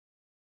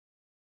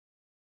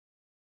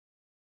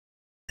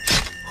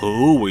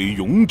何为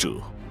勇者？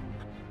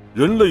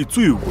人类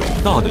最伟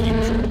大的英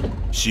雄，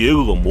邪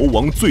恶魔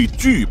王最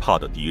惧怕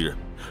的敌人，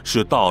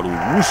是大陆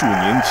无数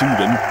年轻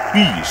人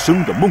毕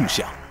生的梦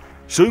想。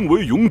身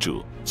为勇者，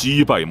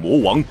击败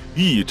魔王，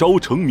一朝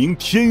成名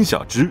天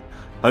下知，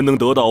还能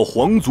得到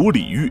皇族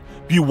礼遇，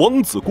比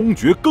王子公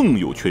爵更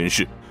有权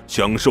势，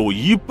享受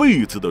一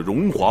辈子的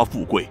荣华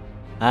富贵。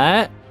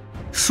哎，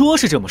说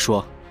是这么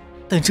说，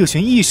但这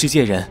群异世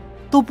界人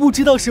都不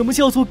知道什么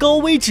叫做高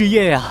危职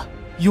业呀！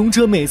勇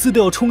者每次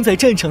都要冲在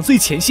战场最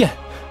前线，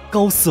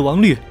高死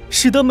亡率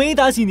使得没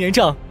打几年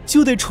仗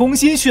就得重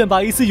新选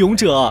拔一次勇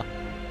者。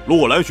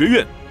洛兰学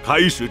院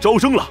开始招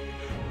生了，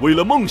为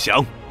了梦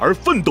想而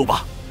奋斗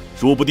吧，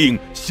说不定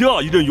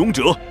下一任勇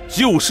者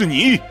就是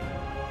你。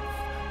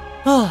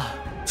啊，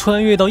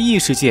穿越到异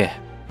世界，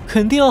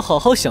肯定要好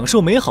好享受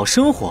美好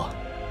生活，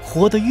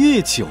活得越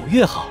久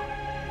越好。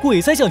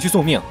鬼才想去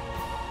送命。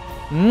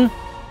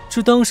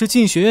这当时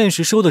进学院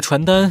时收的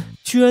传单，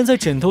居然在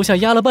枕头下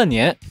压了半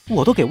年，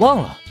我都给忘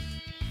了。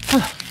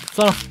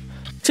算了，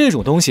这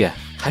种东西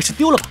还是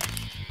丢了吧。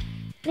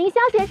凌霄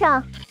先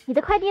生，你的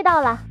快递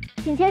到了，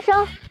请签收。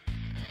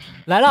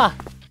来了，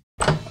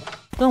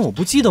但我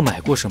不记得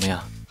买过什么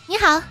呀。你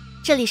好，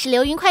这里是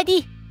流云快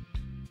递。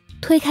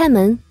推开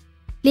门，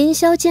凌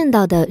霄见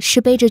到的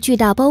是背着巨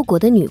大包裹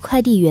的女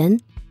快递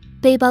员，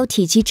背包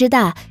体积之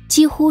大，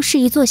几乎是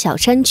一座小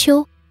山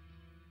丘。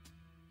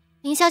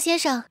凌霄先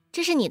生，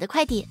这是你的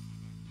快递。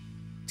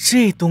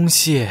这东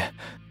西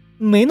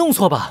没弄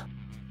错吧？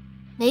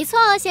没错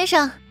哦，先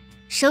生，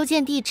收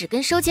件地址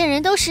跟收件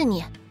人都是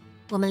你，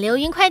我们流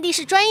云快递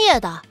是专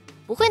业的，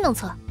不会弄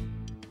错。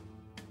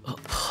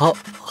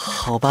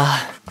好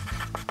吧。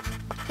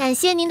感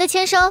谢您的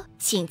签收，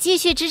请继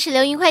续支持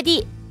流云快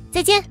递，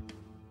再见。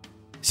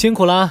辛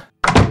苦啦。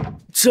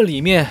这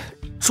里面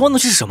装的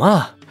是什么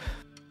啊？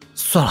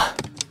算了，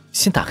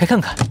先打开看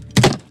看。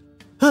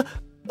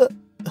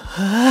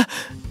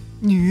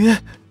女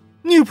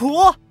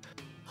仆，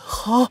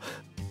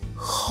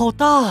好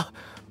大。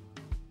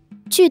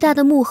巨大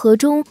的木盒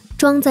中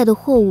装载的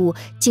货物，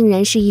竟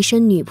然是一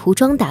身女仆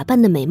装打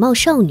扮的美貌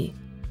少女。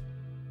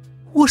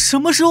我什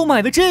么时候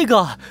买的这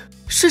个？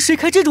是谁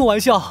开这种玩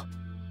笑？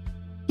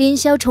凌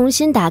霄重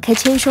新打开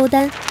签收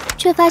单，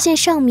却发现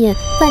上面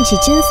泛起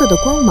金色的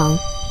光芒，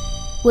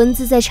文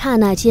字在刹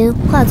那间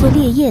化作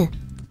烈焰，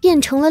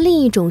变成了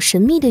另一种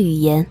神秘的语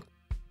言。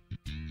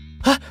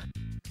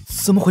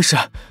怎么回事？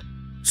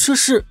这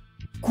是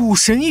古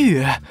神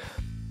语，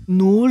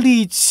奴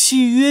隶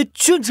契约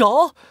卷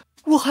轴，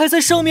我还在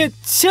上面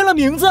签了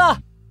名字。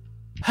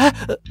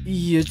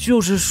也就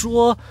是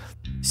说，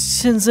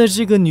现在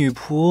这个女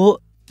仆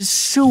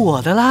是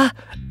我的啦。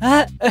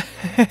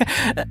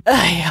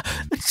哎呀，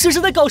这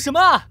是在搞什么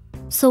啊？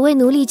所谓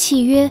奴隶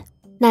契约，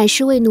乃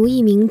是为奴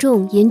役民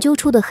众研究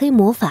出的黑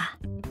魔法。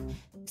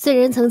虽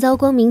然曾遭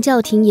光明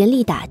教廷严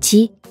厉打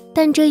击，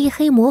但这一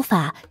黑魔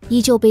法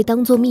依旧被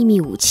当作秘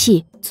密武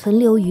器存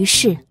留于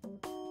世。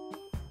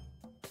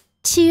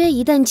契约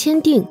一旦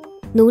签订，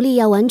奴隶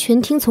要完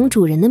全听从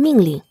主人的命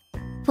令，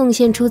奉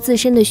献出自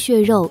身的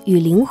血肉与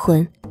灵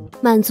魂，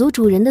满足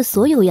主人的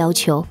所有要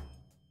求。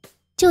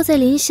就在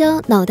凌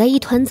霄脑袋一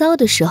团糟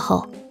的时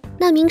候，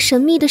那名神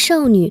秘的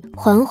少女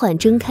缓缓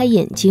睁开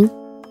眼睛，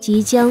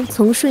即将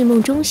从睡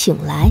梦中醒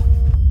来。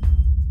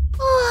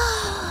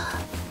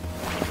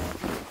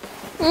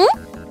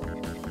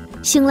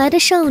醒来的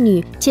少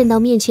女见到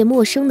面前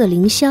陌生的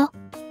凌霄，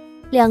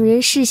两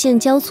人视线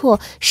交错，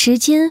时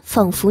间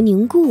仿佛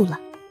凝固了。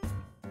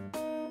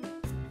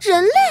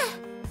人类？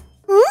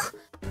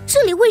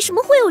这里为什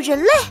么会有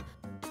人类？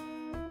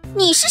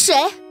你是谁？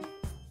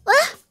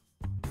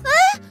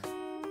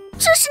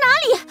这是哪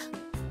里？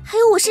还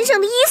有我身上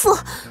的衣服，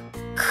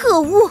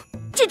可恶，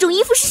这种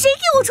衣服是谁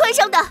给我穿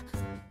上的？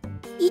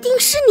一定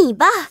是你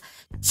吧，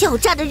狡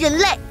诈的人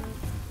类！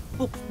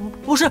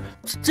不是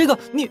这个，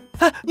你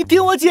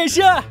听我解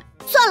释。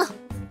算了，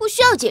不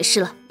需要解释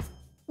了。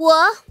我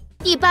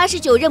第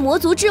89任魔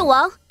族之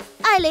王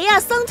艾雷亚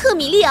桑特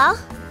米利昂，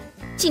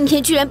今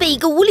天居然被一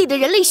个无礼的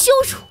人类羞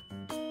辱，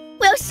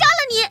我要杀了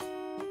你！